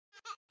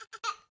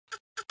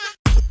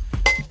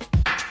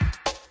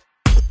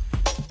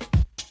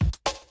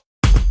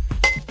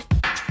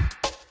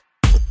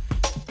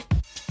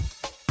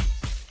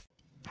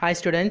Hi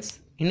students,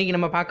 இன்னைக்கு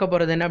நம்ம பார்க்க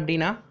போறது என்ன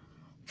அப்படினா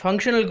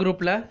functional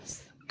groupல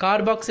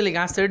carboxylic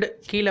acid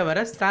கீழ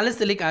வர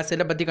salicylic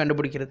acid பத்தி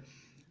கண்டுபிடிக்கிறது.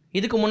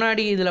 இதுக்கு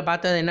முன்னாடி இதுல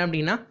பார்த்தது என்ன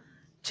அப்படினா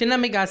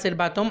cinnamic acid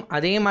பார்த்தோம்.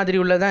 அதே மாதிரி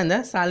உள்ளதா இந்த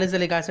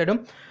salicylic acidum.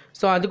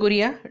 சோ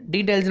அதுக்குரிய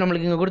டீடைல்ஸ்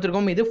நமக்கு இங்க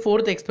கொடுத்திருக்கோம். இது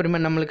 4th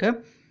எக்ஸ்பெரிமென்ட் நமக்கு.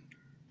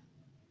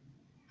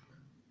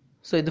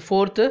 சோ இது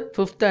 4th,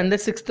 5th and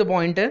 6th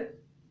point.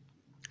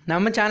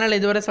 நம்ம சேனல்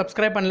இதுவரை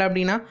சப்ஸ்கிரைப் பண்ணல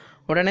அப்படினா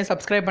உடனே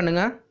சப்ஸ்கிரைப்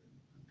பண்ணுங்க.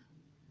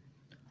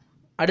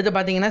 அடுத்து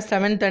பாத்தீங்கன்னா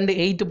 7th and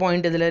 8th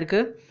பாயிண்ட் இதுல இருக்கு.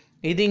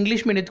 இது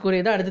இங்கிலீஷ்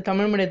மீடியத்துக்குரியது. அடுத்து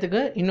தமிழ்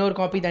மீடியத்துக்கு இன்னொரு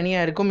காப்பி தனியா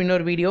இருக்கும்,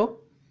 இன்னொரு video.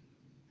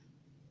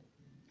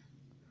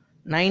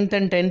 9th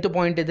and 10th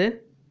point இது.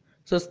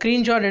 சோ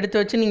ஸ்கிரீன்ஷாட் எடுத்து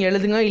வச்சு நீங்க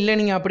எழுதுங்க, இல்ல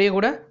நீங்க அப்படியே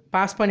கூட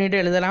பாஸ்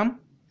பண்ணிட்டு எழுதலாம்.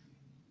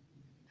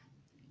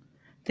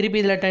 திருப்பி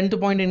இதுல 10th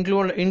பாயிண்ட்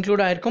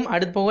இன்க்ளூட் ஆயிருக்கும்.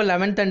 அடுத்து போக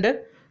 11th and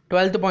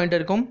 12th பாயிண்ட்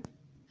இருக்கும்.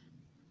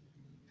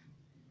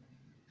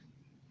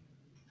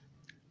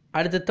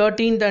 அடுத்து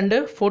 13th and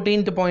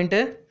 14th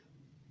point.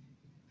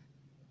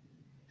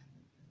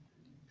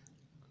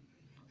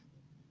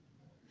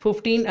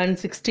 Fifteen and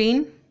 16.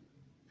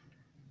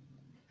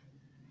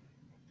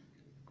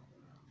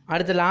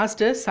 அடுத்து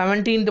லாஸ்ட்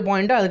 17th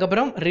பாயிண்ட்.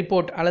 அதுக்கப்புறம்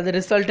ரிப்போர்ட் அல்லது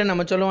ரிசல்ட்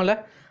நம்ம சொல்லுவோம்ல,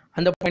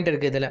 அந்த பாயிண்ட்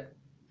இருக்கு இதுல.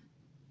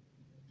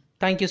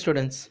 Thank you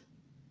students.